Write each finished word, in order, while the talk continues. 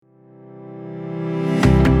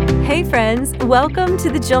Hey friends, welcome to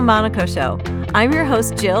the Jill Monaco Show. I'm your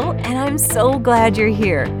host, Jill, and I'm so glad you're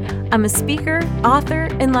here. I'm a speaker, author,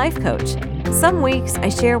 and life coach. Some weeks I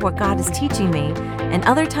share what God is teaching me, and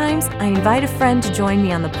other times I invite a friend to join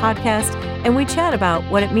me on the podcast, and we chat about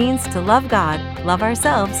what it means to love God, love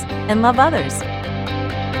ourselves, and love others.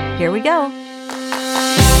 Here we go.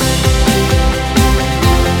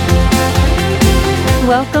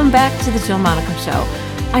 Welcome back to the Jill Monaco Show.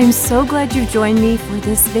 I'm so glad you joined me for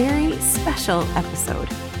this very special episode.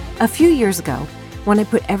 A few years ago, when I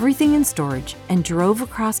put everything in storage and drove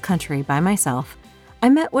across country by myself, I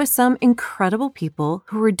met with some incredible people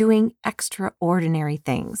who were doing extraordinary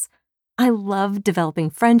things. I love developing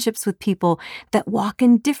friendships with people that walk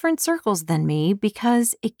in different circles than me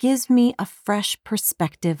because it gives me a fresh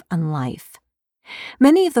perspective on life.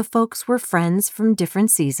 Many of the folks were friends from different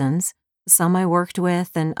seasons. Some I worked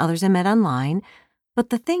with and others I met online. But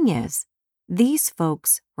the thing is, these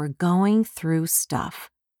folks were going through stuff.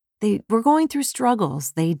 They were going through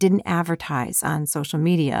struggles they didn't advertise on social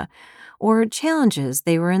media, or challenges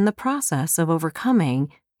they were in the process of overcoming,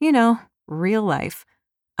 real life.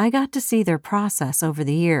 I got to see their process over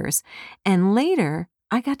the years, and later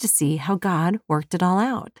I got to see how God worked it all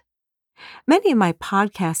out. Many of my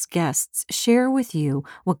podcast guests share with you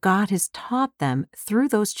what God has taught them through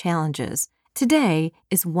those challenges. Today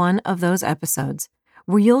is one of those episodes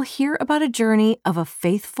where you'll hear about a journey of a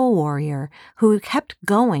faithful warrior who kept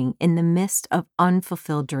going in the midst of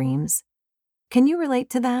unfulfilled dreams. Can you relate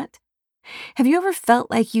to that? Have you ever felt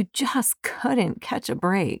like you just couldn't catch a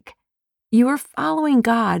break? You were following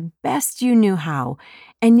God best you knew how,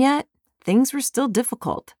 and yet things were still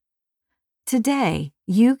difficult. Today,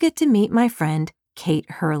 you get to meet my friend, Kate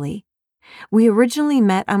Hurley. We originally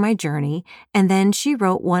met on my journey, and then she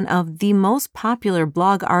wrote one of the most popular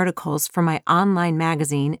blog articles for my online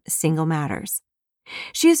magazine, Single Matters.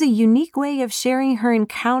 She has a unique way of sharing her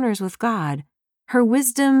encounters with God. Her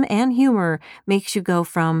wisdom and humor makes you go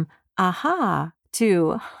from aha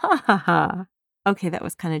to ha ha ha. Okay, that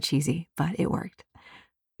was kind of cheesy, but it worked.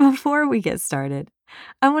 Before we get started,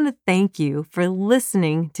 I want to thank you for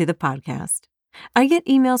listening to the podcast. I get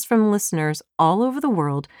emails from listeners all over the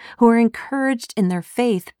world who are encouraged in their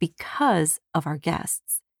faith because of our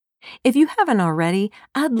guests. If you haven't already,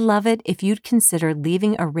 I'd love it if you'd consider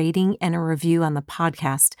leaving a rating and a review on the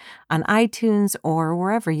podcast on iTunes or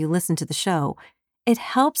wherever you listen to the show. It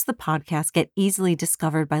helps the podcast get easily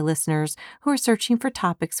discovered by listeners who are searching for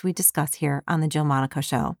topics we discuss here on the Jill Monaco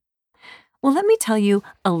Show. Well, let me tell you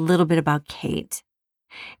a little bit about Kate.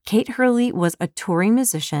 Kate Hurley was a touring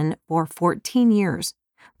musician for 14 years,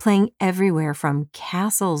 playing everywhere from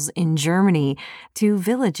castles in Germany to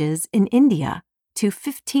villages in India to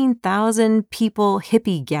 15,000 people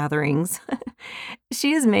hippie gatherings.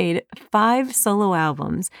 She has made 5 solo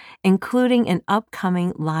albums, including an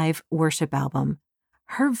upcoming live worship album.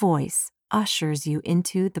 Her voice ushers you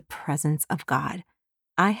into the presence of God.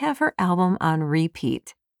 I have her album on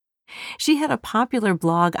repeat. She had a popular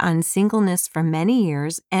blog on singleness for many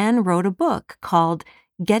years and wrote a book called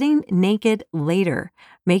Getting Naked Later,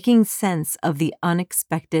 Making Sense of the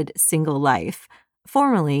Unexpected Single Life.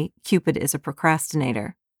 Formerly, Cupid is a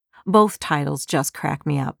Procrastinator. Both titles just crack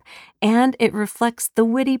me up, and it reflects the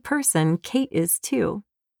witty person Kate is too.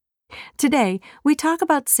 Today, we talk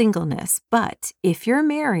about singleness, but if you're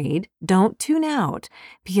married, don't tune out,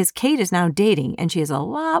 because Kate is now dating and she has a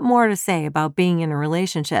lot more to say about being in a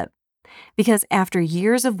relationship. Because after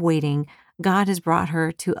years of waiting, God has brought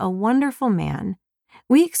her to a wonderful man.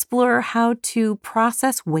 We explore how to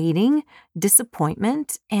process waiting,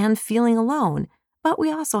 disappointment, and feeling alone, but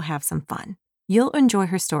we also have some fun. You'll enjoy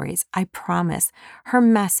her stories, I promise. Her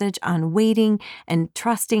message on waiting and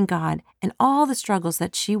trusting God and all the struggles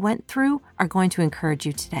that she went through are going to encourage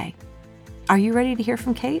you today. Are you ready to hear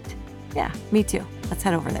from Kate? Yeah, me too. Let's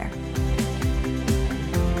head over there.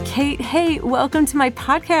 Kate, hey, welcome to my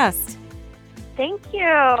podcast. Thank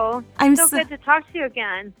you. I'm so good to talk to you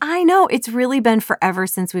again. I know. It's really been forever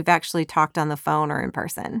since we've actually talked on the phone or in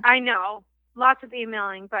person. I know. Lots of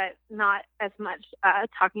emailing, but not as much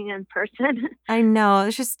talking in person. I know.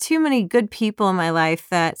 There's just too many good people in my life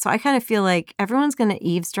so I kind of feel like everyone's going to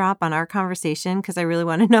eavesdrop on our conversation because I really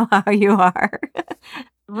want to know how you are.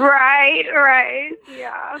 Right.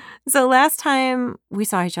 Yeah. So last time we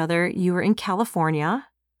saw each other, you were in California.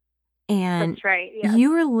 And that's right. Yes.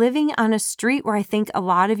 You were living on a street where I think a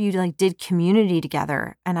lot of you did community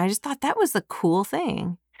together. And I just thought that was a cool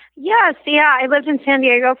thing. Yes. Yeah. I lived in San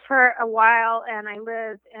Diego for a while, and I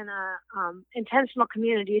lived in a intentional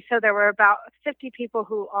community. So there were about 50 people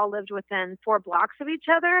who all lived within 4 blocks of each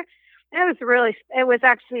other. It was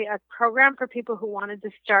actually a program for people who wanted to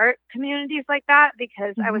start communities like that,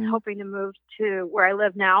 because I was Mm-hmm. hoping to move to where I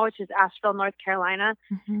live now, which is Asheville, North Carolina,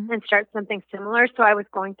 Mm-hmm. and start something similar. So I was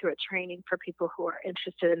going through a training for people who are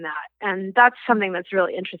interested in that. And that's something that's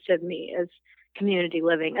really interested me, is community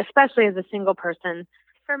living, especially as a single person.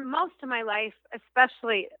 For most of my life,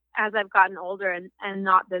 especially as I've gotten older and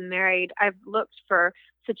not been married, I've looked for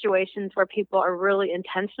situations where people are really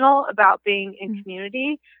intentional about being in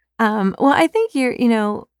community. Well, I think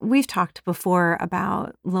we've talked before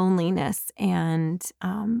about loneliness and,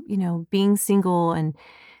 being single and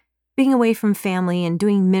being away from family and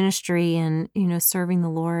doing ministry and, serving the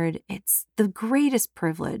Lord. It's the greatest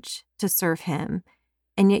privilege to serve Him.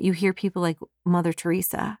 And yet you hear people like Mother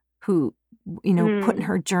Teresa who, put in Mm,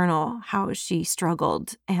 her journal how she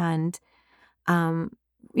struggled. And, um,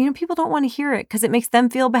 people don't want to hear it because it makes them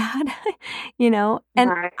feel bad, and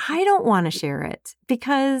right. I don't want to share it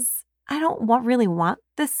because I don't really want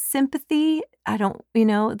the sympathy. I don't,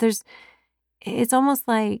 it's almost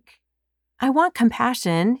like I want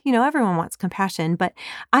compassion. Everyone wants compassion, but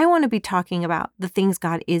I want to be talking about the things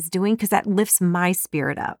God is doing because that lifts my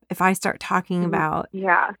spirit up. If I start talking about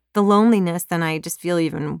Yeah. the loneliness, then I just feel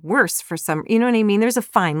even worse for some, you know what I mean? There's a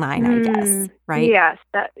fine line, I guess, right? Yes,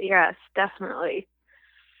 definitely.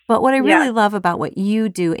 But what I really Yes. love about what you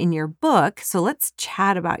do in your book, so let's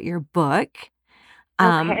chat about your book.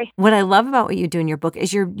 Okay. What I love about what you do in your book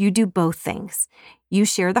is you do both things. You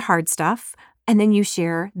share the hard stuff, and then you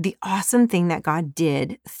share the awesome thing that God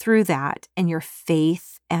did through that and your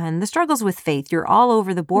faith and the struggles with faith. You're all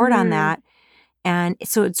over the board on Mm, that. And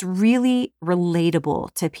so it's really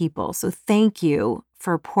relatable to people. So thank you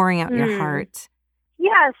for pouring out your mm. heart.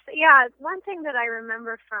 Yes, yeah. One thing that I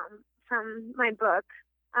remember from my book,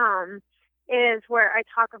 um, is where I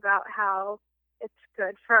talk about how it's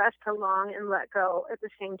good for us to long and let go at the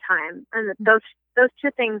same time, and that those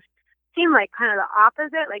two things seem like kind of the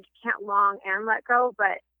opposite. Like you can't long and let go,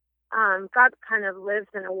 but God kind of lives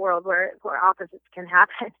in a world where opposites can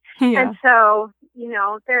happen, and Yeah. so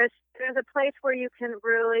there's a place where you can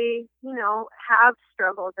really have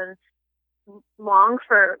struggles and long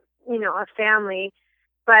for a family,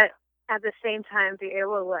 but at the same time be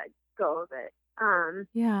able to let go of it,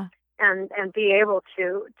 Yeah. and be able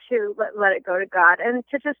to let it go to God, and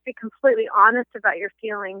to just be completely honest about your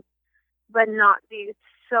feelings, but not be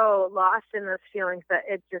so lost in those feelings that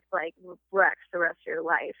it just like wrecks the rest of your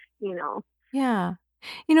life. Yeah.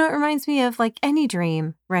 It reminds me of like any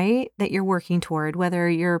dream, right? That you're working toward, whether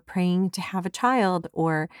you're praying to have a child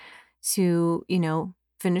or to,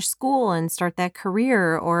 finish school and start that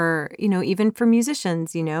career, or, even for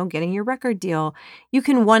musicians, getting your record deal. You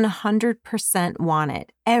can 100% want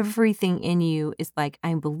it. Everything in you is like,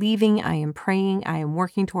 I'm believing, I am praying, I am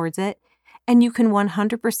working towards it. And you can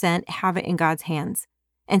 100% have it in God's hands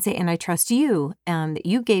and say, and I trust you, that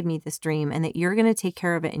you gave me this dream and that you're going to take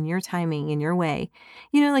care of it in your timing, in your way.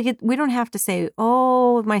 We don't have to say,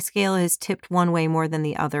 oh, my scale is tipped one way more than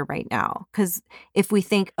the other right now. Because if we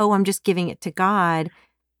think, oh, I'm just giving it to God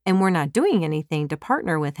and we're not doing anything to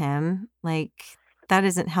partner with Him, like that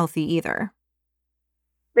isn't healthy either.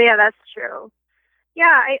 But yeah, that's true.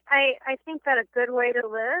 Yeah, I think that a good way to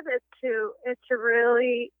live is to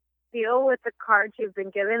really deal with the cards you've been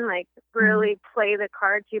given, like Mm. really play the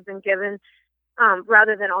cards you've been given,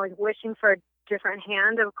 rather than always wishing for a different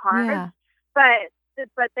hand of cards. Yeah.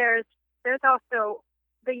 But there's also,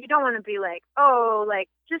 but you don't want to be like, oh, like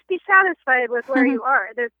just be satisfied with where you are.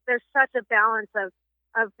 There's such a balance of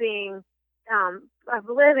being, of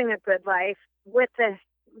living a good life with the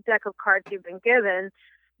deck of cards you've been given,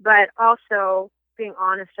 but also being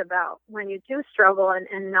honest about when you do struggle,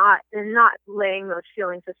 and not laying those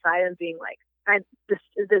feelings aside and being like,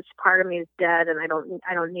 this part of me is dead and I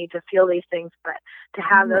don't need to feel these things, but to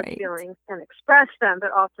have those Right. feelings and express them,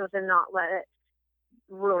 but also to not let it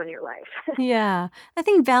ruin your life. Yeah. I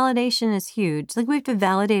think validation is huge. Like we have to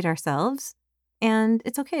validate ourselves, and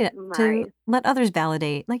it's okay to Right. let others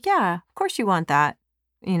validate. Like, yeah, of course you want that,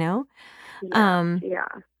 you know? Yes. Um, Yeah.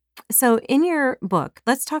 so in your book,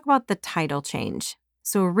 let's talk about the title change.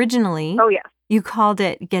 So originally Oh yes. you called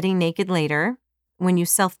it Getting Naked Later when you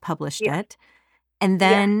self-published Yes. it. And Yes.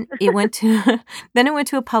 then it went to then it went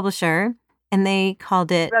to a publisher and they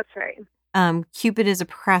called it That's right. Cupid is a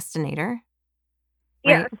Procrastinator,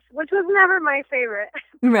 right? Yes, which was never my favorite,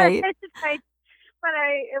 but Right.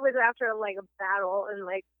 I, it was after like a battle and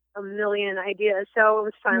like a million ideas, so it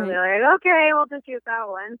was finally Right. like, okay, we'll just use that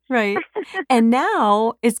one. Right. And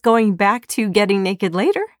now it's going back to Getting Naked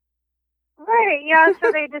Later. Right, yeah,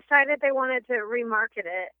 so they decided they wanted to remarket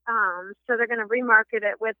it. So they're going to remarket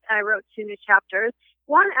it with, I wrote 2 new chapters.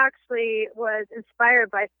 one actually was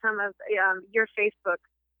inspired by some of your Facebook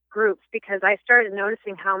groups, because I started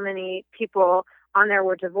noticing how many people on there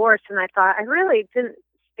were divorced, and I thought I really didn't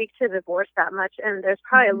speak to divorce that much, and there's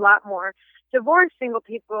probably a lot more divorced single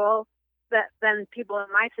people than people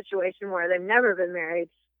in my situation where they've never been married.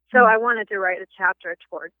 So I wanted to write a chapter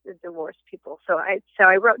towards the divorced people. So I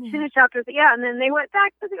wrote 2 new chapters. Yeah, and then they went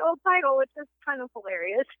back to the old title, which is kind of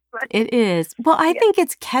hilarious. But it is. Well, I think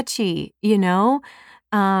it's catchy, you know?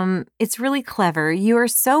 It's really clever. You are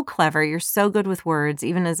so clever. You're so good with words,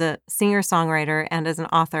 even as a singer-songwriter and as an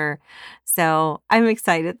author. So I'm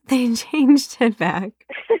excited they changed it back.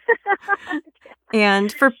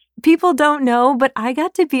 And for people don't know, but I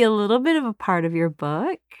got to be a little bit of a part of your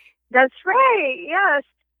book. That's right. Yes.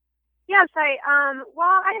 Yes, I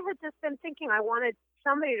had just been thinking I wanted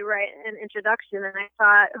somebody to write an introduction, and I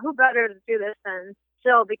thought, who better to do this than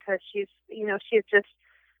Jill, because she's just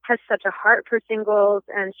has such a heart for singles,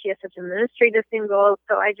 and she has such a ministry to singles.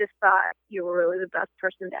 So I just thought you were really the best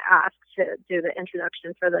person to ask to do the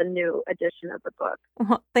introduction for the new edition of the book.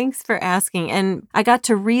 Well, thanks for asking. And I got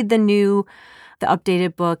to read the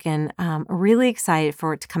updated book, and really excited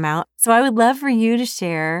for it to come out. So I would love for you to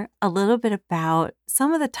share a little bit about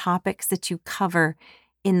some of the topics that you cover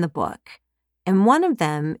in the book. And one of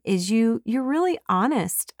them is you're really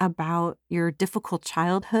honest about your difficult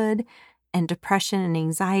childhood and depression and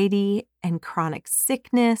anxiety and chronic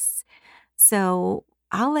sickness. So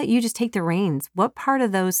I'll let you just take the reins. What part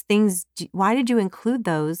of those things, why did you include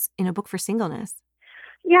those in a book for singleness?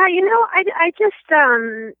 Yeah, I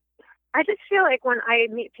just feel like when I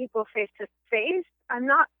meet people face to face, I'm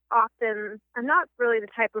not really the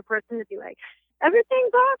type of person to be like,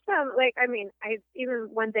 everything's awesome. Like, I mean, even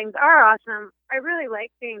when things are awesome, I really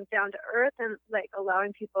like being down to earth and like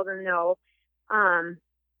allowing people to know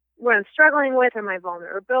what I'm struggling with or my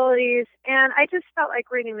vulnerabilities. And I just felt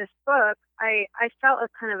like reading this book, I felt a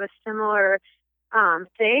kind of a similar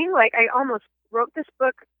thing. Like, I almost wrote this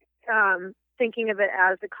book thinking of it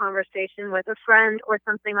as a conversation with a friend or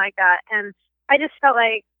something like that. And I just felt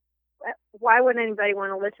like, why would anybody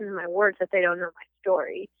want to listen to my words if they don't know my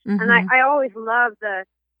story? Mm-hmm. And I always love this.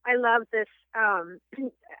 I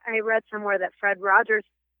read somewhere that Fred Rogers,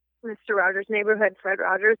 Mr. Rogers' neighborhood, Fred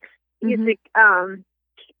Rogers, used to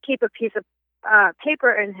keep a piece of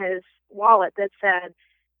paper in his wallet that said,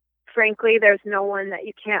 frankly, there's no one that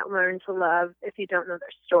you can't learn to love if you don't know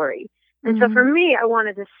their story. And so for me, I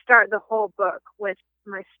wanted to start the whole book with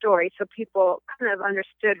my story so people kind of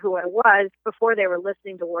understood who I was before they were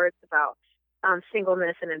listening to words about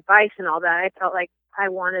singleness and advice and all that. I felt like I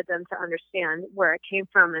wanted them to understand where it came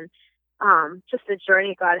from and just the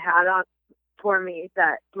journey God had for me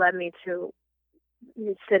that led me to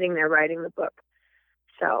sitting there writing the book.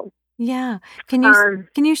 So yeah, can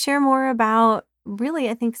you share more about? Really,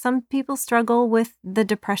 I think some people struggle with the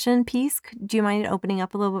depression piece. Do you mind opening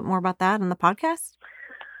up a little bit more about that on the podcast?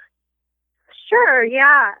 Sure,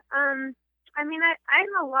 yeah. I mean,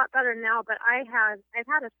 I'm a lot better now, but I've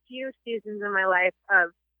had a few seasons in my life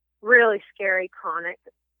of really scary chronic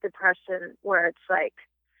depression where it's like,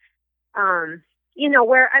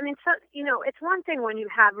 it's one thing when you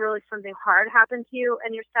have really something hard happen to you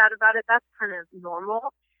and you're sad about it. That's kind of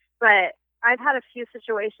normal. But I've had a few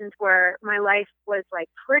situations where my life was like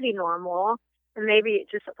pretty normal, and maybe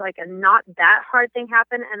just like a not that hard thing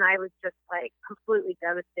happened, and I was just like completely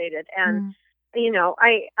devastated. And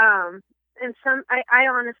I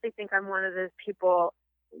honestly think I'm one of those people.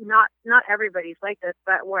 Not everybody's like this,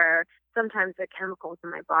 but where sometimes the chemicals in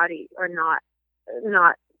my body are not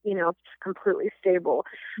completely stable.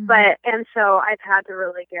 And so I've had to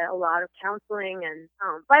really get a lot of counseling, and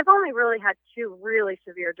but I've only really had 2 really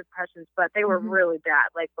severe depressions, but they were really bad,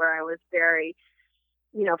 like where I was very,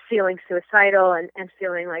 feeling suicidal and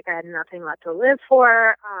feeling like I had nothing left to live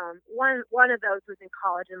for. One of those was in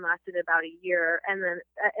college and lasted about a year, and then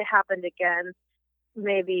it happened again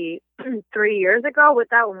maybe 3 years ago. But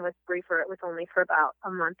that one was briefer. It was only for about a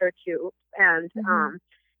month or 2, and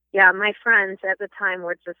my friends at the time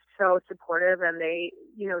were just so supportive, and they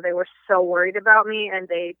were so worried about me, and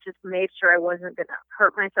they just made sure I wasn't going to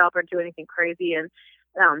hurt myself or do anything crazy. And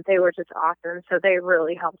they were just awesome. So they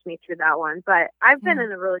really helped me through that one. But I've been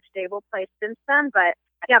in a really stable place since then. But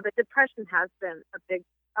depression has been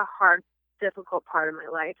a hard, difficult part of my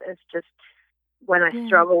life. It's just when I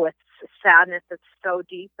struggle with sadness that's so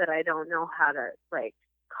deep that I don't know how to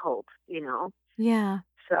cope, Yeah.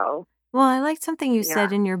 So. Well, I liked something you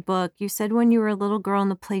said in your book. You said when you were a little girl on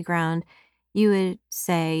the playground, you would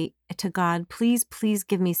say to God, please, please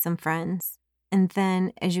give me some friends. And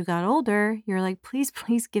then as you got older, you're like, please,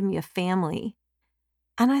 please give me a family.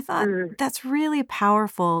 And I thought Mm. that's really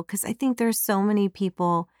powerful because I think there's so many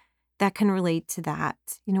people that can relate to that.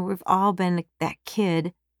 We've all been that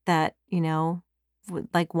kid that,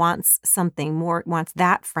 like wants something more, wants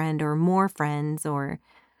that friend or more friends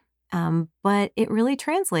but it really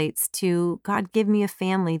translates to God give me a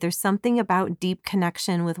family. There's something about deep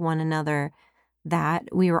connection with one another that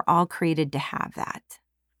we were all created to have that.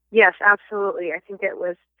 Yes, absolutely. I think it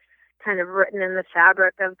was kind of written in the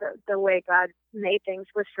fabric of the way God made things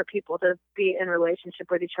was for people to be in relationship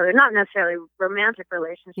with each other, not necessarily romantic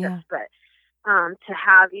relationships, Yeah. but to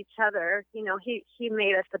have each other. He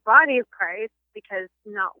made us the body of Christ because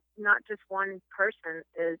not just one person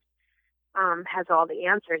is has all the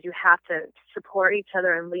answers. You have to support each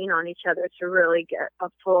other and lean on each other to really get a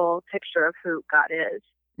full picture of who God is.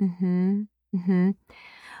 Mhm. Mhm.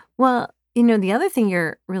 Well, the other thing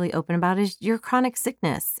you're really open about is your chronic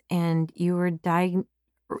sickness, and you were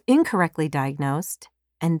incorrectly diagnosed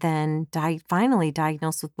and then finally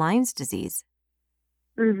diagnosed with Lyme's disease.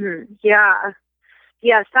 Yeah.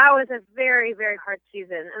 Yes, that was a very, very hard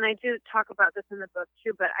season, and I do talk about this in the book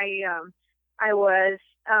too. But I was,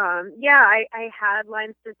 I had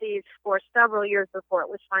Lyme's disease for several years before it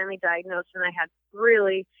was finally diagnosed, and I had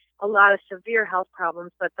really a lot of severe health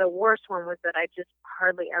problems. But the worst one was that I just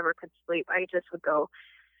hardly ever could sleep. I just would go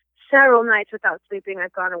several nights without sleeping.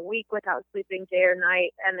 I've gone a week without sleeping, day or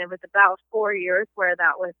night, and it was about 4 years where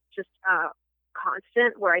that was just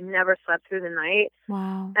constant, where I never slept through the night.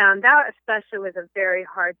 Wow. That especially was a very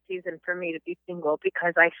hard season for me to be single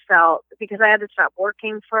because I had to stop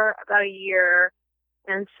working for about a year,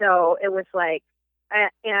 and so it was like,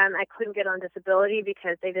 and I couldn't get on disability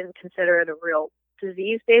because they didn't consider it a real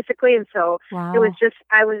disease, basically, and so Wow. it was just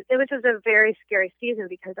a very scary season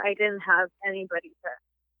because I didn't have anybody to.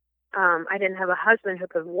 I didn't have a husband who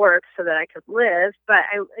could work so that I could live, but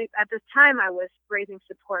at this time I was raising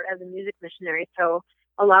support as a music missionary, so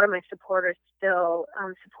a lot of my supporters still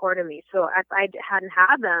supported me. So if I hadn't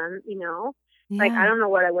had them, like I Yeah. don't know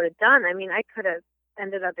what I would have done. I mean, I could have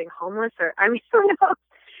ended up being homeless, or I mean,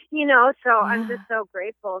 who knows? So I'm just Yeah. so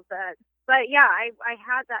grateful that. But yeah, I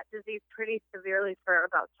had that disease pretty severely for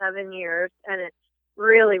about 7 years, and it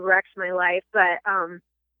really wrecked my life. But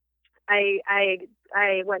I I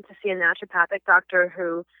I went to see a naturopathic doctor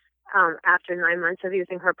who, after 9 months of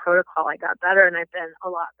using her protocol, I got better, and I've been a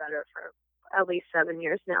lot better for at least 7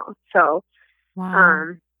 years now. So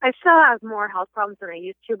Wow. I still have more health problems than I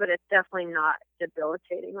used to, but it's definitely not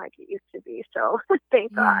debilitating like it used to be. So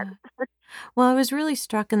thank God. Yeah. Well, I was really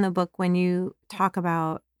struck in the book when you talk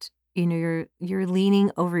about, you're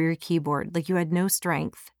leaning over your keyboard, like you had no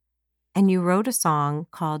strength, and you wrote a song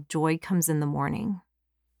called Joy Comes in the Morning.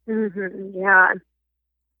 Yeah.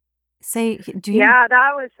 Say, do you Yeah,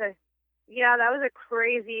 that was a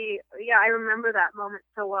crazy. Yeah, I remember that moment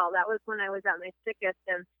so well. That was when I was at my sickest,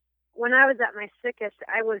 and when I was at my sickest,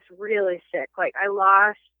 I was really sick. Like I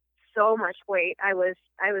lost so much weight. I was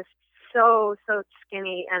so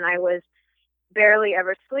skinny, and I was barely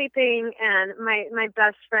ever sleeping. And my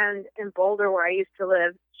best friend in Boulder, where I used to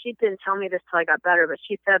live, she didn't tell me this till I got better, but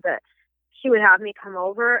she said that she would have me come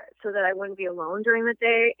over so that I wouldn't be alone during the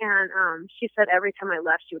day. And she said every time I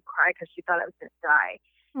left, she would cry because she thought I was going to die.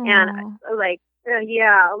 And Oh,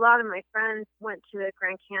 yeah, a lot of my friends went to the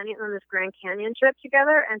Grand Canyon on this Grand Canyon trip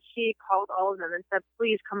together, and she called all of them and said,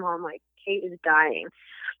 "Please come home. Like Kate is dying."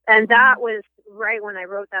 And that oh, was right when I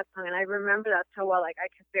wrote that song, and I remember that so well. Like I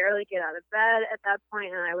could barely get out of bed at that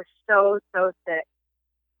point, and I was so sick.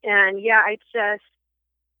 And yeah, I just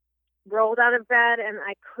rolled out of bed, and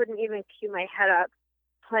I couldn't even keep my head up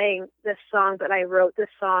playing this song. But I wrote this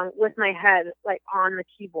song with my head like on the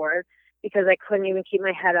keyboard because I couldn't even keep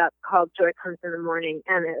my head up, called Joy Comes in the Morning.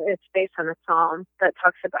 And it's based on a psalm that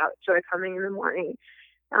talks about joy coming in the morning.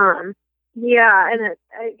 Um, yeah, and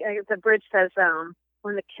the bridge says,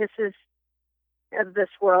 when the kisses of this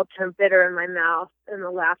world turn bitter in my mouth and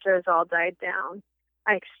the laughter has all died down,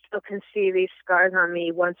 I still can see these scars on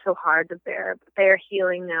me, once so hard to bear, but they are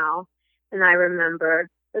healing now. And I remember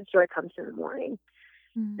that joy comes in the morning.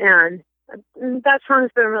 mm, And that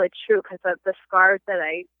song's been really true because the scars that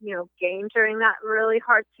I, gained during that really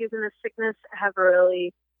hard season of sickness have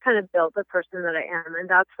really kind of built the person that I am. And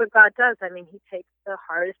that's what God does. I mean, He takes the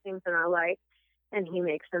hardest things in our life and He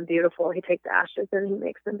makes them beautiful. He takes the ashes and He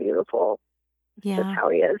makes them beautiful. It's just yeah. how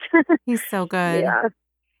He is. He's so good. Yeah.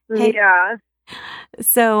 Hey, Yeah.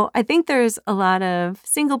 so I think there's a lot of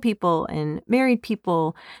single people and married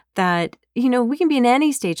people that, we can be in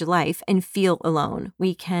any stage of life and feel alone.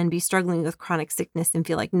 We can be struggling with chronic sickness and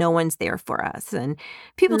feel like no one's there for us. And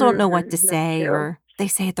people don't know what to That's say true. or they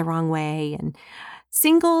say it the wrong way. And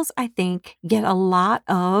Singles, I think, get a lot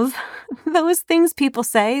of those things people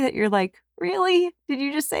say that you're like, really? Did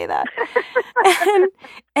you just say that? and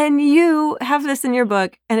and you have this in your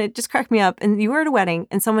book, and it just cracked me up. And you were at a wedding,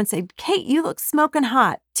 and someone said, "Kate, you look smoking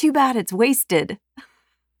hot. Too bad it's wasted."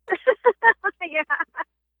 Yeah.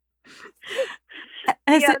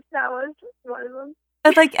 As Yes, that was one of them.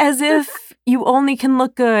 like as if you only can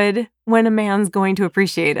look good when a man's going to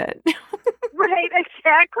appreciate it. Right,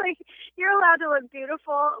 exactly. You're allowed to look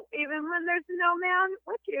beautiful even when there's no man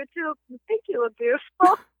with you to think you look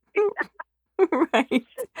beautiful. Right.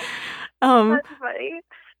 Um, That's funny.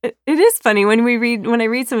 it is funny when I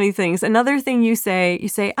read some of these things. Another thing you say,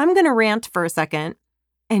 I'm going to rant for a second.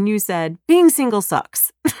 And you said, being single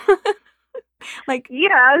sucks. Like,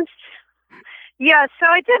 Yes. Yeah, so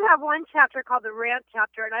I did have one chapter called the rant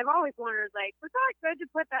chapter, and I've always wondered, like, was that good to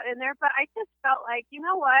put that in there? But I just felt like, you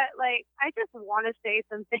know what? Like, I just want to say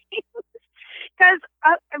some things. Because,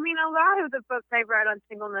 I mean, a lot of the books I've read on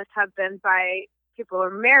singleness have been by people who are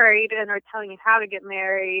married and are telling you how to get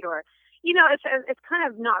married, or, you know, it's kind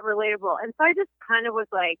of not relatable. And so I just kind of was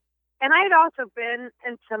like, and I had also been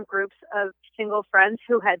in some groups of single friends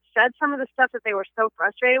who had said some of the stuff that they were so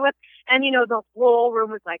frustrated with. And, you know, the whole room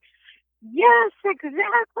was like, yes,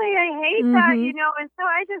 exactly. I hate that, you know. And so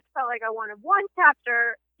I just felt like I wanted one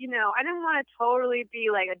chapter, you know. I didn't want to totally be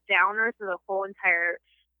like a downer to the whole entire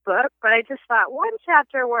book, but I just thought one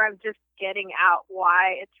chapter where I'm just getting out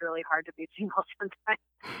why it's really hard to be single sometimes.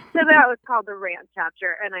 So that was called the rant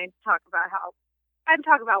chapter, and I talk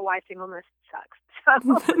about why singleness sucks.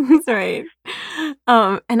 So that's right.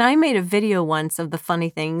 And I made a video once of the funny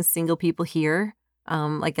things single people hear,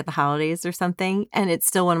 like at the holidays or something. And it's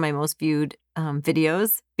still one of my most viewed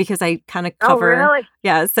videos because I kind of Oh, cover. really?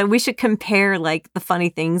 Yeah. So we should compare like the funny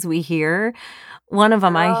things we hear. One of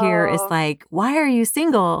them I hear is Oh, like, "Why are you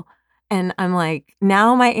single?" And I'm like,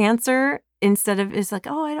 now my answer instead of is like,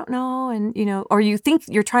 "Oh, I don't know." And, you know, or you think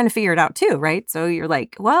you're trying to figure it out too, right? So you're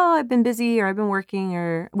like, "Well, I've been busy or I've been working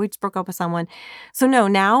or we just broke up with someone." So no,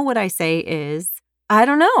 now what I say is, "I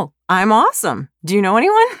don't know. I'm awesome. Do you know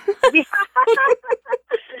anyone?" yeah.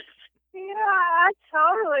 Yeah,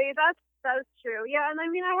 totally. That's true. Yeah, and I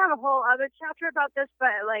mean, I have a whole other chapter about this,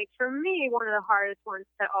 but like for me, one of the hardest ones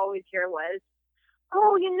to always hear was,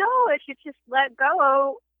 "Oh, you know, if you just let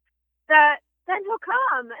go, that then he'll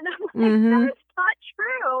come." And I'm like, that Mhm. is not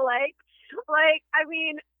true. Like I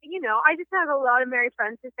mean, you know, I just have a lot of married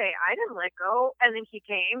friends who say I didn't let go, and then he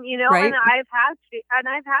came, you know, and Right? I've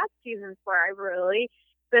had seasons where I've really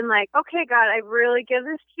been like, okay, God, I really give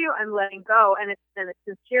this to you. I'm letting go, and it's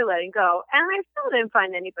sincere letting go, and I still didn't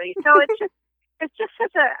find anybody. So it's just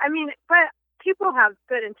such a. I mean, but people have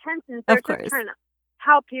good intentions. They're Of just course. trying to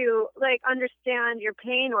help you like understand your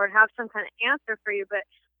pain or have some kind of answer for you, but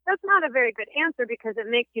that's not a very good answer because it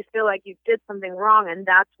makes you feel like you did something wrong and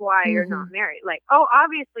that's why you're not Mhm. married. Like, oh,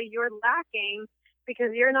 obviously you're lacking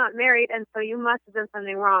because you're not married and so you must have done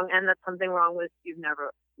something wrong and that something wrong was you've never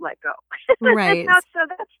let go. Right. So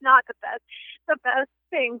that's not the best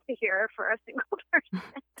thing to hear for a single person.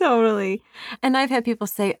 Totally. And I've had people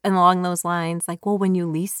say along those lines, like, well, when you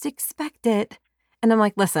least expect it. And I'm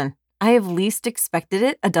like, listen, I have least expected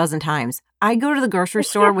it a dozen times. I go to the grocery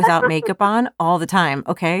store without makeup on all the time,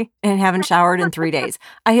 okay? And haven't showered in 3 days.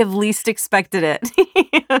 I have least expected it.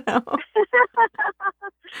 You know?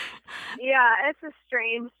 Yeah, it's a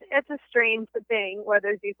strange thing where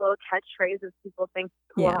there's these little catchphrases people think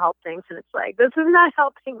will Yeah. help things, and it's like, this is not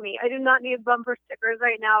helping me. I do not need bumper stickers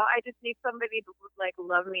right now. I just need somebody to like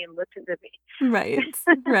love me and listen to Right.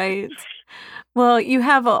 me. Right. Well, you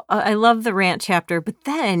have I love the rant chapter, but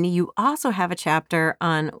then you also have a chapter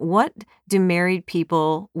on what do married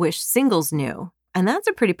people wish singles knew? And that's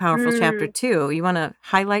a pretty powerful chapter Mm. too. You want to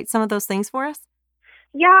highlight some of those things for us?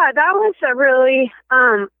 Yeah, that was a really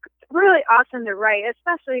awesome to write,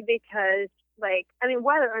 especially because like I mean,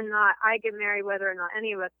 whether or not I get married, whether or not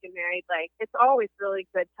any of us get married, like it's always really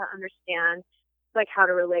good to understand like how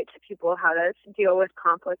to relate to people, how to deal with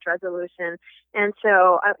conflict resolution. And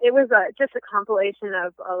so it was just a compilation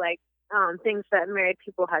of things that married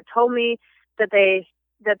people had told me that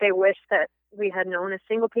they wish that we had known as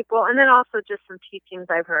single people, and then also just some teachings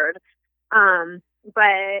I've heard. But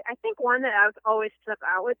I think one that I've always stuck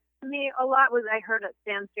out with me a lot was I heard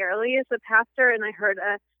Dan Fairley is a pastor, and I heard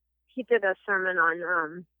he did a sermon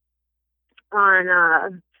on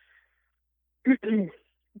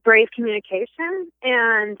brave communication,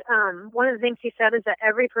 and one of the things he said is that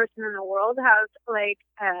every person in the world has like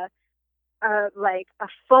a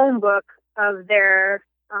phone book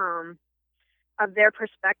um of their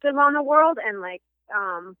perspective on the world, and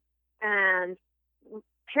and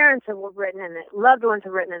parents have written in it, loved ones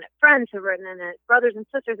have written in it, friends have written in it, brothers and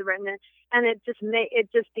sisters have written in it, and it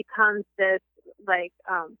just becomes this like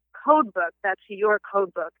code book. That's your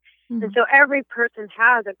code book. Mm-hmm. And so every person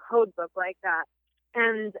has a code book like that.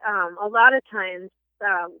 And a lot of times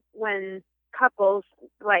when couples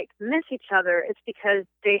like miss each other, it's because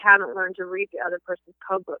they haven't learned to read the other person's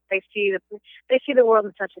code book. They see the world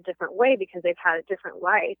in such a different way because they've had a different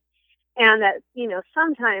life. And that,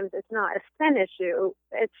 sometimes it's not a sin issue.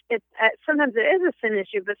 It's sometimes it is a sin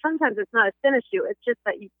issue, but sometimes it's not a sin issue. It's just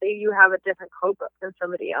that you have a different code book than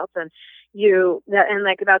somebody else, and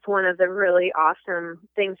that's one of the really awesome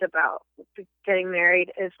things about getting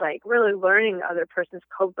married is like really learning the other person's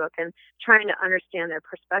code book and trying to understand their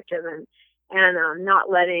perspective and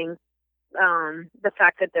not letting the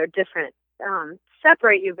fact that they're different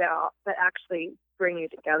separate you, but actually bring you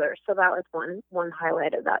together. So that was one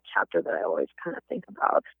highlight of that chapter that I always kind of think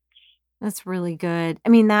about. That's really good. I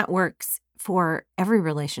mean, that works for every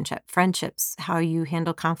relationship, friendships, how you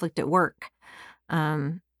handle conflict at work.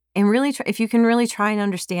 And really, if you can really try and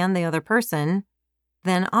understand the other person,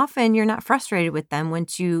 then often you're not frustrated with them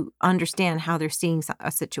once you understand how they're seeing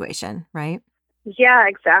a situation, right? Yeah,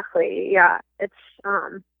 exactly. Yeah. It's,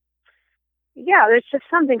 there's just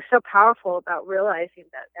something so powerful about realizing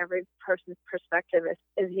that every person's perspective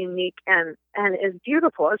is unique and is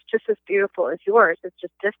beautiful. It's just as beautiful as yours. It's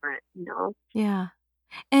just different, Yeah.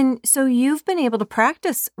 And so you've been able to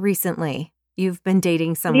practice recently. You've been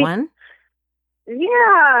dating someone.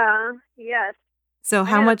 Yeah. Yes. So I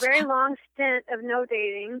had a very long stint of no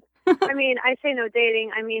dating. I mean, I say no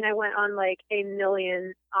dating. I mean, I went on like 1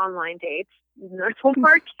 million online dates. None will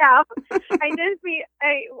work out.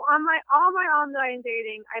 On my online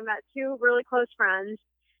dating, I met 2 really close friends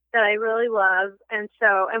that I really love, and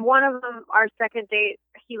one of them, our second date,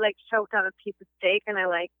 he like choked on a piece of steak, and I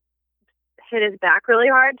like hit his back really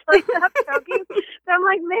hard to like stop choking. So I'm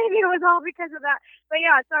like, maybe it was all because of that. But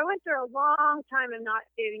yeah, so I went through a long time of not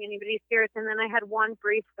dating anybody serious, and then I had one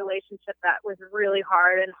brief relationship that was really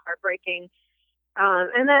hard and heartbreaking.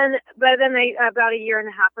 But then about 1.5 years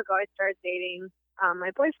ago, I started dating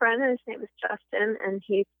my boyfriend, and his name is Justin, and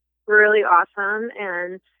he's really awesome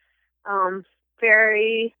and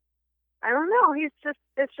very, I don't know,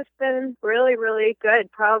 it's just been really, really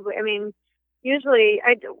good. Probably, I mean, usually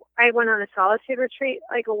I went on a solitude retreat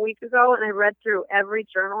like a week ago, and I read through every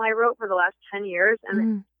journal I wrote for the last 10 years,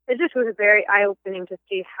 and it just was very eye-opening to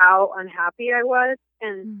see how unhappy I was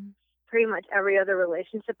and pretty much every other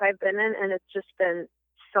relationship I've been in, and it's just been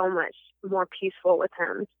so much more peaceful with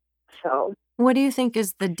him. So, what do you think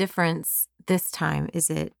is the difference this time?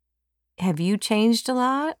 Have you changed a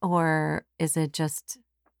lot, or is it just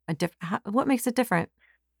what makes it different?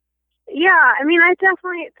 Yeah, I mean, I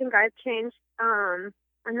definitely think I've changed. I'm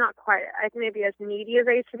not quite maybe as needy as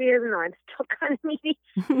I used to be, even though I'm still kind of needy.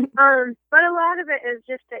 But a lot of it is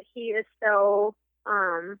just that he is so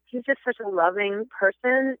he's just such a loving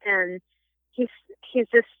person, and he's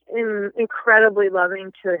just incredibly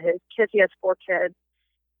loving to his kids. He has 4 kids,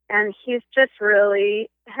 and he's just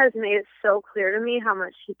really has made it so clear to me how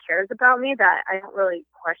much he cares about me that I don't really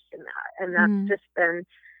question that, and that's just been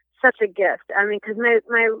such a gift. I mean, because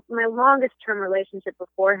my longest term relationship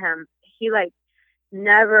before him,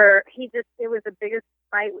 it was the biggest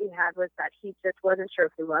fight we had was that he just wasn't sure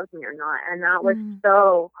if he loved me or not. And that was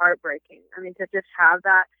so heartbreaking. I mean, to just have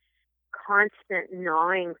that constant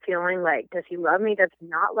gnawing feeling like, does he love me? Does he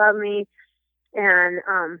not love me? And,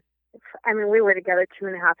 I mean, we were together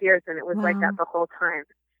 2.5 years, and it was like that the whole time.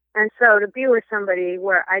 And so to be with somebody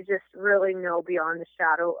where I just really know beyond the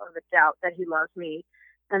shadow of a doubt that he loves me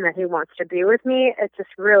and that he wants to be with me, it just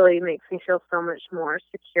really makes me feel so much more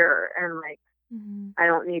secure and like, I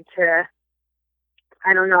don't need to,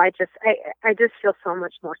 I don't know. I just feel so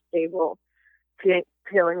much more stable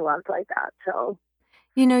feeling loved like that. So,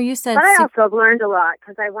 you said, but I also have learned a lot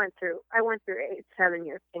because I went through 7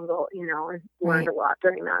 years single, and learned a lot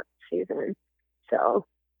during that season. So,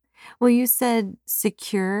 well, you said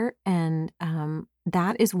secure, and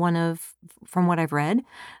that is from what I've read,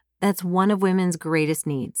 that's one of women's greatest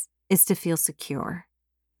needs is to feel secure.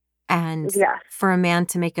 And for a man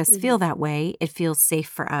to make us feel that way, it feels safe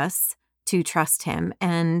for us to trust him.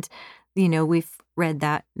 And, we've read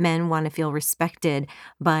that men want to feel respected,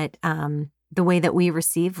 but the way that we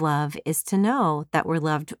receive love is to know that we're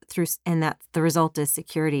loved through, and that the result is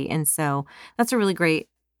security. And so that's a really great,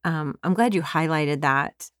 I'm glad you highlighted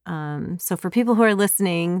that. So for people who are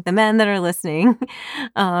listening, the men that are listening,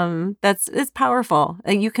 it's powerful.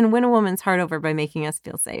 You can win a woman's heart over by making us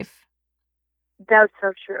feel safe. That's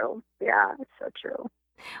so true. Yeah, it's so true.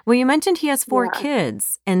 Well, you mentioned he has 4 Yeah.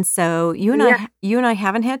 kids, and so you and Yeah. I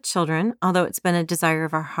haven't had children, although it's been a desire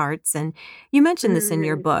of our hearts, and you mentioned this in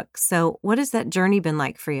your Mhm. book. So what has that journey been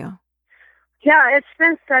like for you? Yeah, it's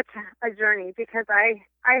been such a journey because I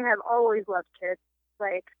have always loved kids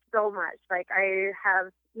like so much. Like I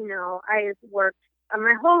have, I've worked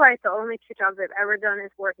my whole life. The only two jobs I've ever done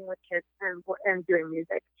is working with kids and doing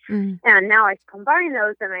music. Mm. And now I combine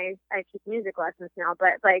those and I teach music lessons now.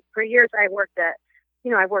 But like for years, I worked at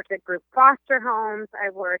group foster homes.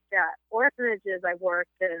 I worked at orphanages. I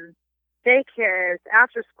worked in daycares,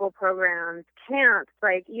 after school programs, camps,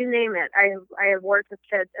 like you name it. I have worked with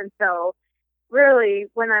kids, and so really,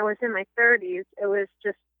 when I was in my 30s, it was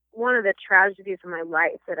just one of the tragedies of my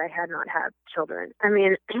life that I had not had children. I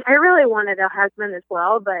mean, I really wanted a husband as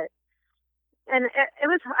well, but and it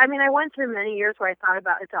was. I mean, I went through many years where I thought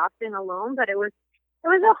about adopting alone, but it was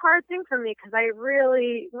a hard thing for me because I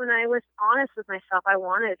really, when I was honest with myself, I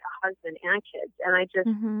wanted a husband and kids, and I just,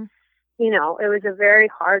 Mhm. it was a very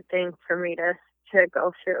hard thing for me to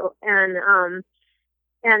go through, and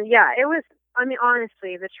yeah, it was. I mean,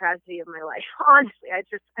 honestly, the tragedy of my life. Honestly, I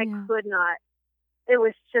Yeah. could not. It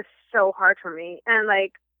was just so hard for me, and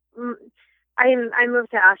like, mm, I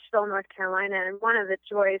moved to Asheville, North Carolina, and one of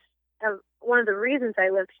the reasons I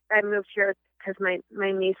moved here is because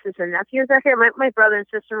my nieces and nephews are here. My brother and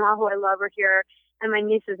sister-in-law, who I love, are here, and my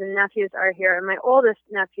nieces and nephews are here. And my oldest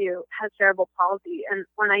nephew has cerebral palsy, and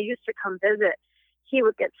when I used to come visit, he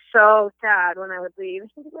would get so sad when I would leave.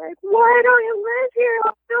 He'd be like, "Why don't you live here?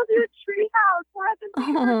 I'll build you a tree house. Why have the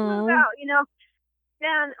neighbors move Oh. out?"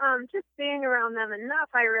 Then just being around them enough,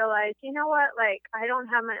 I realized, you know what? Like, I don't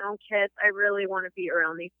have my own kids. I really want to be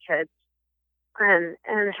around these kids and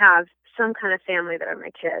have some kind of family that are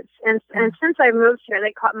my kids. And Yeah. since I moved here,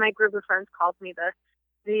 my group of friends called me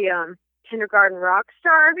the kindergarten rock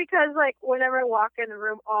star because like whenever I walk in the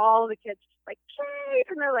room, all the kids just like Kate,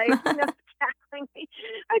 and they're like tackling me.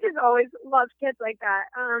 I just always loved kids like that.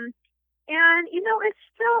 And it's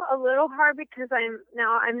still a little hard because I'm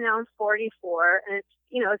now 44, and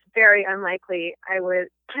it's very unlikely I would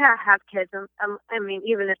have kids. I mean,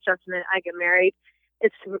 even if Justin and I get married,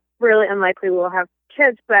 it's really unlikely we'll have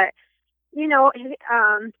kids. But he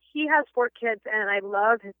has 4 kids, and I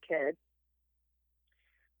love his kids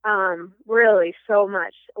really so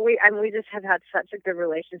much. We just have had such a good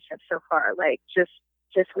relationship so far. Like just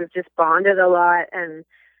we've just bonded a lot, and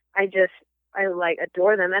I like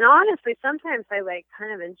adore them. And honestly, sometimes I like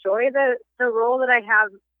kind of enjoy the role that I have,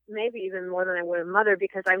 maybe even more than I would a mother,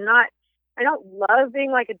 because I don't love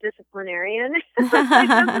being like a disciplinarian. Like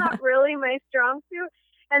that's not really my strong suit.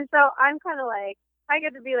 And so I'm kind of like I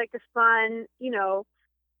get to be like this fun,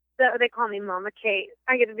 they call me Mama Kate.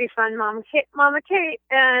 I get to be fun, Mama Kate,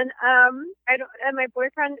 and I don't. And my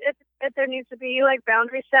boyfriend, if there needs to be like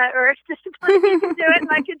boundary set or discipline, he can do it,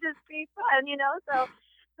 and I can just be fun. And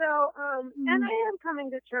Mm. I am coming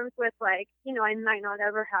to terms with like, I might not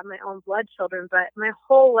ever have my own blood children, but my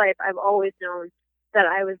whole life I've always known that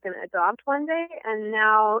I was going to adopt one day, and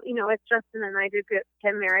now, if Justin and I do get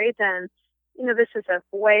married, then this is a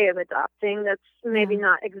way of adopting that's maybe Yeah.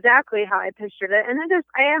 not exactly how I pictured it. And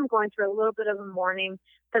I am going through a little bit of a mourning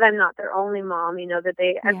that I'm not their only mom, that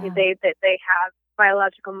Yeah. they have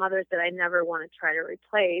biological mothers that I never want to try to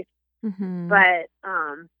replace. Mhm.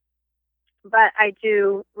 But I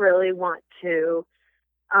do really want to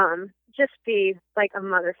just be like a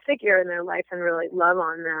mother figure in their life and really love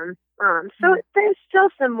on them. So Yeah. there's still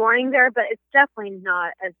some mourning there, but it's definitely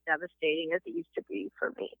not as devastating as it used to be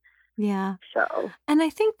for me. Yeah. So, And I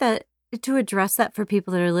think that to address that for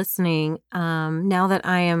people that are listening, now that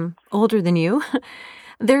I am older than you,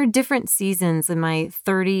 there are different seasons in my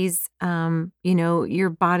 30s. Your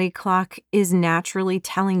body clock is naturally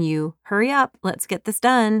telling you, hurry up, let's get this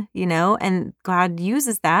done, and God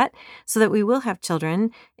uses that so that we will have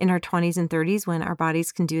children in our 20s and 30s when our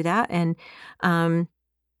bodies can do that.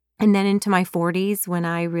 And then into my 40s when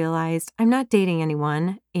I realized I'm not dating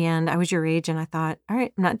anyone, and I was your age, and I thought, all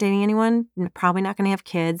right, I'm not dating anyone, I'm probably not going to have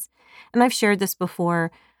kids. And I've shared this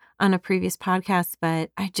before on a previous podcast,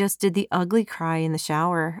 but I just did the ugly cry in the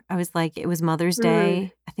shower. I was like, it was Mother's mm,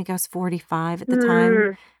 Day. I think I was 45 at the time,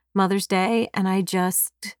 mm, Mother's Day, and I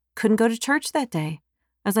just couldn't go to church that day.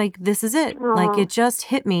 I was like, this is it. Like, oh, it just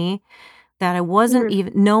hit me that I wasn't mm,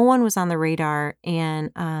 even no one was on the radar,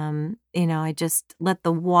 and, I just let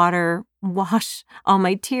the water wash all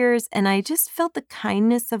my tears, and I just felt the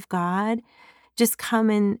kindness of God just come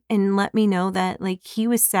in and let me know that, like, he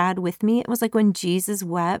was sad with me. It was like when Jesus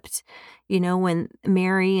wept, when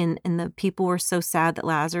Mary and the people were so sad that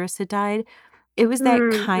Lazarus had died. It was that mm,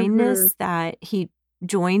 mhm, kindness that he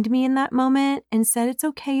joined me in that moment and said, it's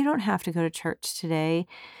okay, you don't have to go to church today.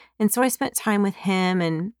 And so I spent time with him,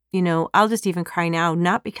 and, I'll just even cry now,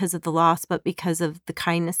 not because of the loss, but because of the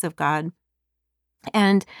kindness of God.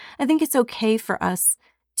 And I think it's okay for us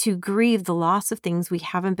to grieve the loss of things we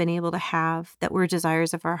haven't been able to have that were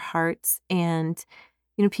desires of our hearts. And,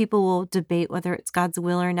 people will debate whether it's God's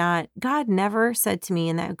will or not. God never said to me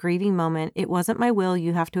in that grieving moment, it wasn't my will,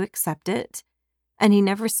 you have to accept it. And he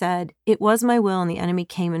never said, it was my will and the enemy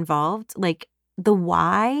came involved. Like, the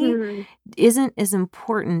why isn't as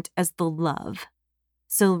important as the love.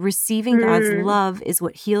 So receiving God's love is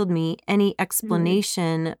what healed me. Any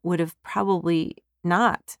explanation would have probably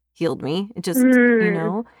not healed me. It just,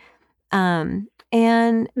 and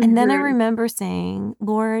then I remember saying,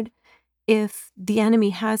 Lord, if the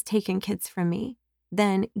enemy has taken kids from me,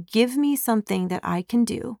 then give me something that I can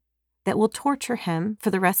do that will torture him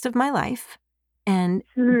for the rest of my life, and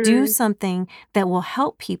do something that will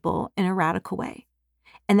help people in a radical way.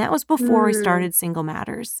 And that was before I started Single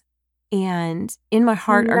Matters. And in my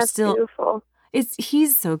heart are still beautiful.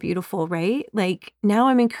 He's so beautiful, right? Like, now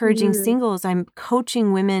I'm encouraging singles. I'm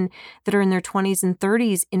coaching women that are in their 20s and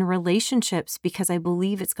 30s in relationships, because I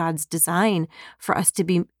believe it's God's design for us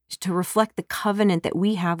to reflect the covenant that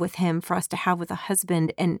we have with him, for us to have with a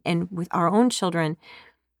husband and with our own children.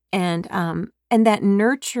 And that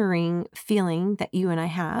nurturing feeling that you and I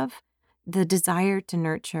have, the desire to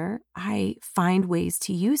nurture, I find ways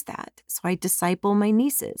to use that. So I disciple my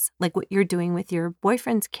nieces, like what you're doing with your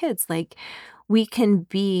boyfriend's kids. Like, we can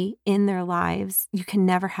be in their lives. You can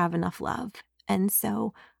never have enough love. And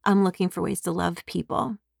so I'm looking for ways to love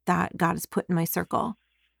people that God has put in my circle.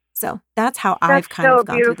 So that's how I've kind of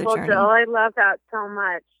gone through the journey. Jill. I love that so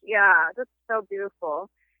much. Yeah, that's so beautiful.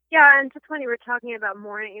 Yeah, and just when you were talking about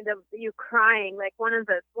mourning, you crying, like one of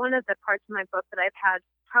the parts of my book that I've had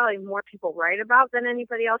probably more people write about than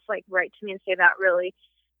anybody else, like, write to me and say that really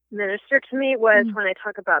ministered to me, was when I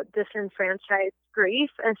talk about disenfranchised grief.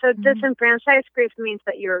 And so disenfranchised grief means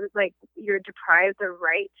that you're deprived the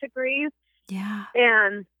right to grieve. Yeah.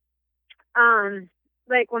 And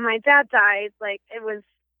like when my dad died, like, it was,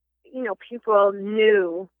 people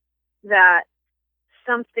knew that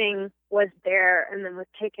something was there and then was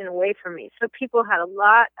taken away from me. So people had a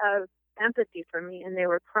lot of empathy for me, and they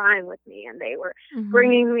were crying with me, and they were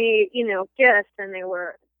bringing me, gifts, and they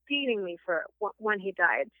were feeding me for when he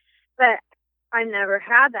died. But I never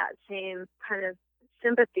had that same kind of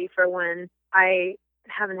sympathy for when I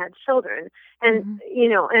haven't had children. And,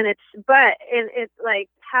 and it's like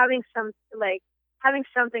having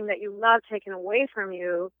something that you love taken away from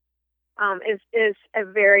you, is a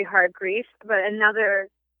very hard grief. But another,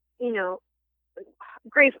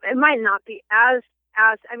 grief, it might not be as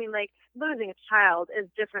like, losing a child is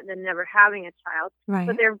different than never having a child, right.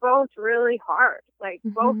 But they're both really hard. Like,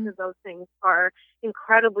 both of those things are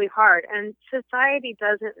incredibly hard, and society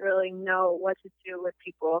doesn't really know what to do with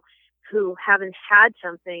people who haven't had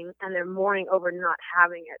something and they're mourning over not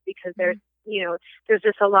having it, because there's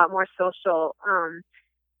just a lot more social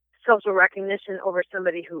recognition over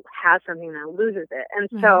somebody who has something and loses it. And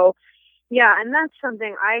so, yeah, and that's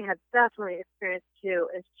something I have definitely experienced too,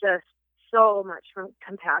 is just so much from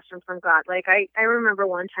compassion from God. Like, I remember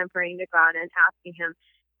one time praying to God and asking him,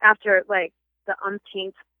 after like the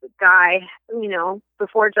umpteenth guy,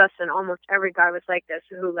 before Justin, almost every guy was like this,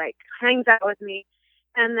 who like hangs out with me.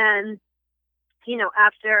 And then,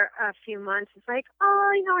 after a few months, it's like,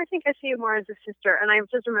 oh, I think I see you more as a sister. And I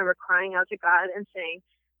just remember crying out to God and saying,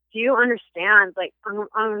 do you understand, like,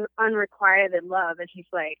 unrequited love? And he's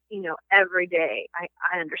like, every day I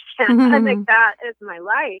understand. I think that is my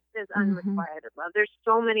life, is unrequited love. There's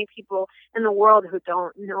so many people in the world who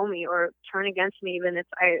don't know me or turn against me, even if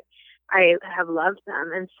I have loved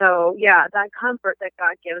them. And so, yeah, that comfort that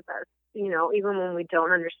God gives us, even when we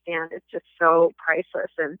don't understand, it's just so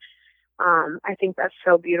priceless. And I think that's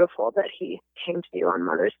so beautiful that he came to you on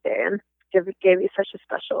Mother's Day and gave you such a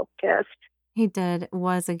special gift. He did. It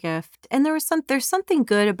was a gift. And there's something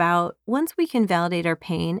good about, once we can validate our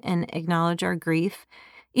pain and acknowledge our grief,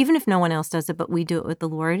 even if no one else does it, but we do it with the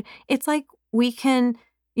Lord, it's like we can,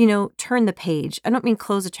 turn the page. I don't mean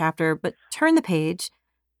close a chapter, but turn the page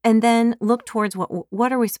and then look towards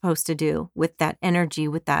what are we supposed to do with that energy,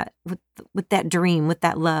 with that dream, with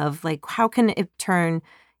that love? Like, how can it turn,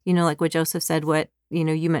 like what Joseph said, what,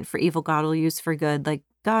 you meant for evil, God will use for good. Like,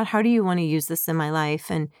 God, how do you want to use this in my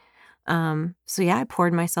life? And so yeah, I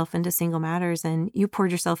poured myself into Single Matters, and you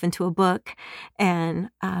poured yourself into a book. And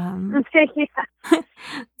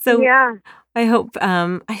so yeah. I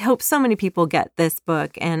hope so many people get this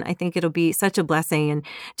book, and I think it'll be such a blessing. And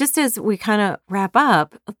just as we kind of wrap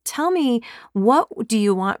up, tell me, what do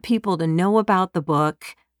you want people to know about the book?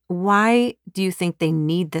 Why do you think they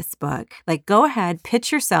need this book? Like, go ahead,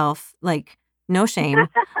 pitch yourself, like, no shame.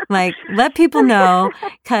 Like, let people know,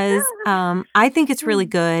 because I think it's really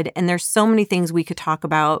good, and there's so many things we could talk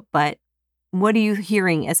about, but what are you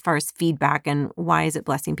hearing as far as feedback, and why is it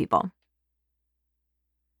blessing people?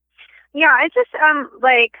 Yeah, I just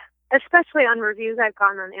like, especially on reviews I've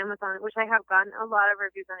gotten on Amazon, which I have gotten a lot of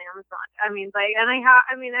reviews on Amazon. I mean, like, and I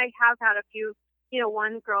have had a few.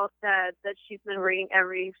 One girl said that she's been reading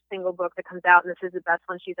every single book that comes out, and this is the best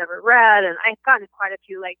one she's ever read. And I've gotten quite a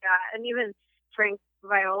few like that. And even Frank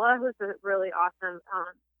Viola, who's a really awesome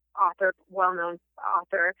author, well-known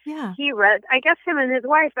author, Yeah. he read. I guess him and his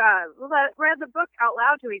wife read the book out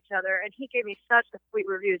loud to each other, and he gave me such a sweet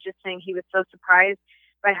review, just saying he was so surprised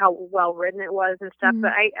by how well written it was and stuff. Mm-hmm.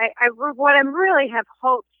 But I what I really have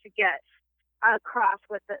hoped to get across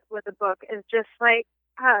with the book is just like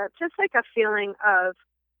a feeling of,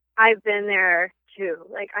 I've been there too.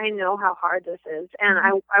 Like, I know how hard this is, and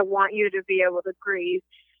I want you to be able to grieve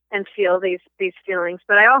and feel these feelings.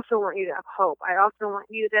 But I also want you to have hope. I also want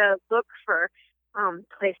you to look for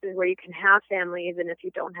places where you can have family, even if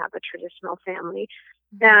you don't have a traditional family.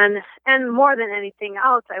 And more than anything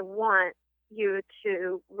else, I want you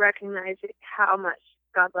to recognize how much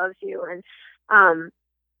God loves you. And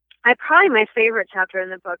my favorite chapter in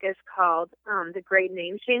the book is called The Great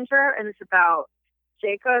Name Changer, and it's about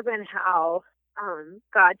Jacob and how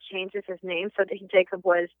God changes his name. So that Jacob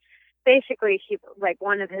was basically,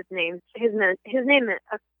 one of his names, his name meant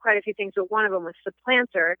quite a few things, but one of them was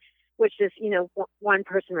supplanter, which is, one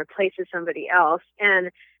person replaces somebody else. And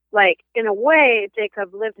like, in a way,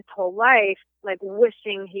 Jacob lived his whole life like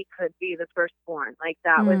wishing he could be the firstborn. Like,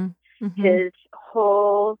 that was his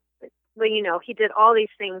whole, he did all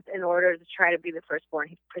these things in order to try to be the firstborn.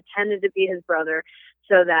 He pretended to be his brother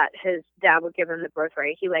so that his dad would give him the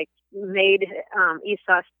birthright. He made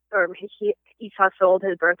Esau sold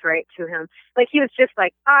his birthright to him. Like, he was just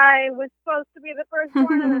like, I was supposed to be the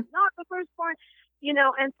firstborn and I'm not the firstborn,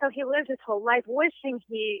 and so he lived his whole life wishing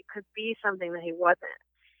he could be something that he wasn't.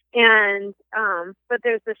 And but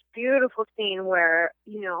there's this beautiful scene where,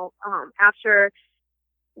 after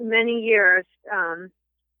many years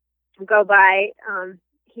go by,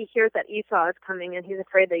 he hears that Esau is coming, and he's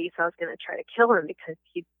afraid that Esau is going to try to kill him because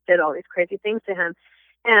he did all these crazy things to him.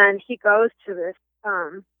 And he goes to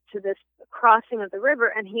this crossing of the river,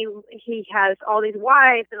 and he has all these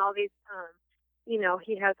wives and all these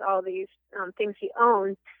he has all these things he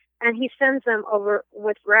owns, and he sends them over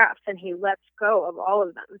with rafts, and he lets go of all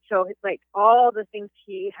of them. So it's like all the things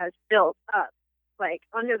he has built up, like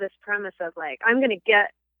under this premise of like, I'm going to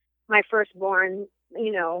get my firstborn,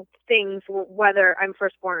 things, whether I'm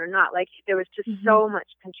firstborn or not. Like, there was just so much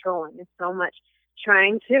controlling and so much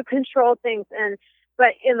trying to control things.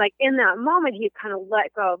 But in that moment, he kind of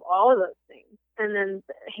let go of all of those things. And then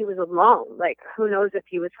he was alone. Like, who knows if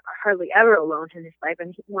he was hardly ever alone in his life.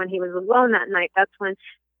 And when he was alone that night, that's when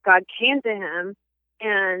God came to him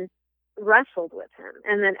and wrestled with him.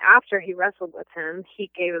 And then after he wrestled with him, he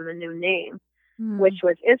gave him a new name, which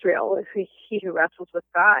was Israel, he who wrestles with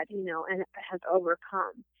God, and has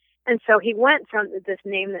overcome. And so he went from this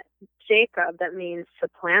name, that Jacob, that means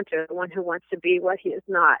supplanter, the one who wants to be what he is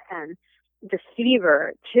not, and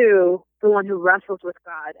deceiver, to the one who wrestles with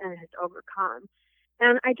God and has overcome.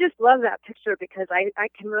 And I just love that picture because I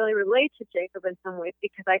can really relate to Jacob in some ways,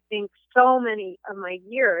 because I think so many of my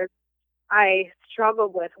years I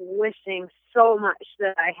struggled with wishing so much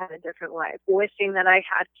that I had a different life, wishing that I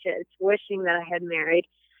had kids, wishing that I had married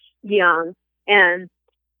young. And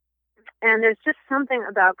there's just something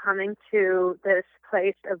about coming to this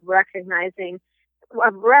place of recognizing,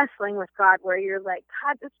 of wrestling with God, where you're like,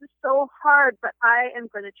 God, this is so hard, but I am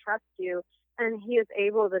going to trust you. And he is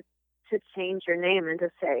able to change your name and to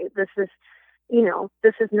say, this is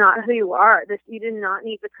not who you are. You do not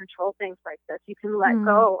need to control things like this. You can let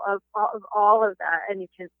go of all of that, and you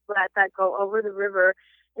can let that go over the river,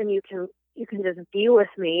 and you can just be with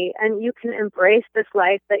me, and you can embrace this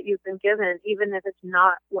life that you've been given, even if it's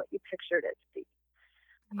not what you pictured it to be.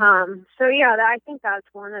 So yeah, I think that's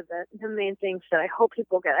one of the main things that I hope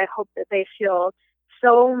people get. I hope that they feel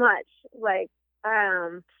so much like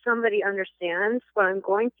somebody understands what I'm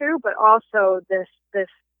going through, but also this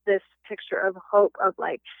picture of hope of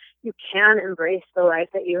like, you can embrace the life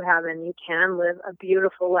that you have, and you can live a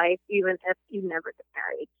beautiful life even if you never get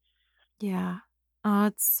married. Yeah. Oh,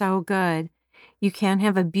 it's so good. You can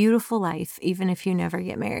have a beautiful life even if you never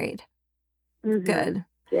get married. Good.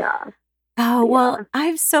 Yeah. Oh, Yeah. well,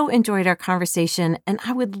 I've so enjoyed our conversation, and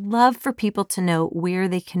I would love for people to know where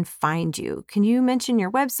they can find you. Can you mention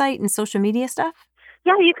your website and social media stuff?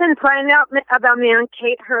 Yeah, you can find out about me on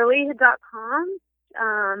katehurley.com,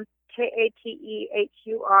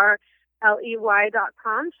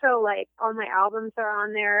 KATEHURLEY.com. So, like, all my albums are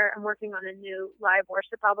on there. I'm working on a new live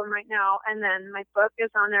worship album right now. And then my book is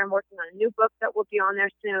on there. I'm working on a new book that will be on there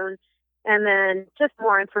soon. And then just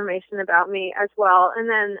more information about me as well. And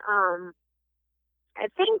then I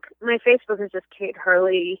think my Facebook is just Kate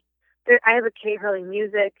Hurley. I have a Kate Hurley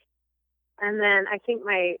Music. And then I think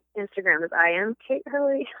my Instagram is I am Kate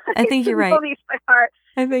Hurley. I think you're right. These by heart.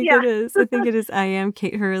 I think it is. I think it is. I am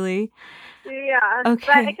Kate Hurley. Yeah. Okay.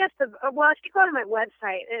 But I guess if you go to my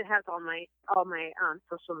website, it has all my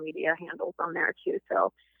social media handles on there too.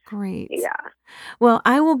 So Great. yeah. Well,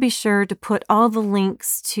 I will be sure to put all the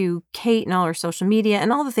links to Kate and all her social media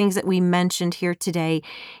and all the things that we mentioned here today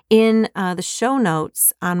in the show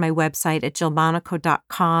notes on my website at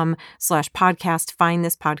jillmonaco.com/podcast. Find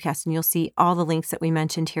this podcast and you'll see all the links that we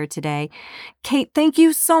mentioned here today. Kate, thank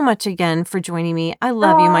you so much again for joining me. I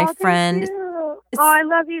love you, my friend. Thank you. I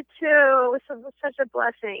love you too. It was such a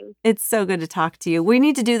blessing. It's so good to talk to you. We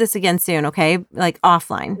need to do this again soon, okay? Like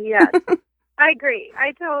offline. Yes. I agree.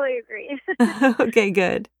 I totally agree. Okay,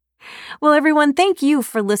 good. Well, everyone, thank you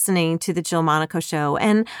for listening to The Jill Monaco Show,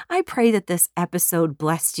 and I pray that this episode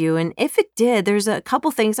blessed you. And if it did, there's a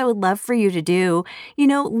couple things I would love for you to do.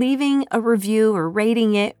 Leaving a review or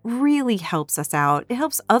rating it really helps us out. It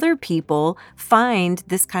helps other people find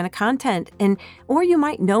this kind of content, or you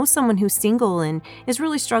might know someone who's single and is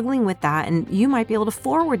really struggling with that, and you might be able to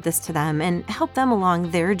forward this to them and help them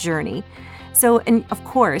along their journey. So, and of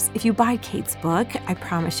course, if you buy Kate's book, I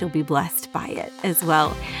promise you'll be blessed by it as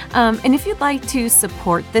well. And if you'd like to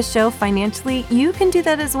support this show financially, you can do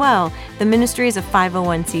that as well. The ministry is a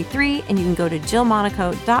 501c3, and you can go to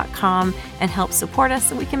jillmonaco.com and help support us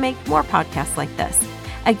so we can make more podcasts like this.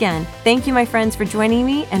 Again, thank you, my friends, for joining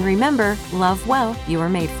me. And remember, love well, you are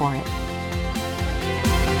made for it.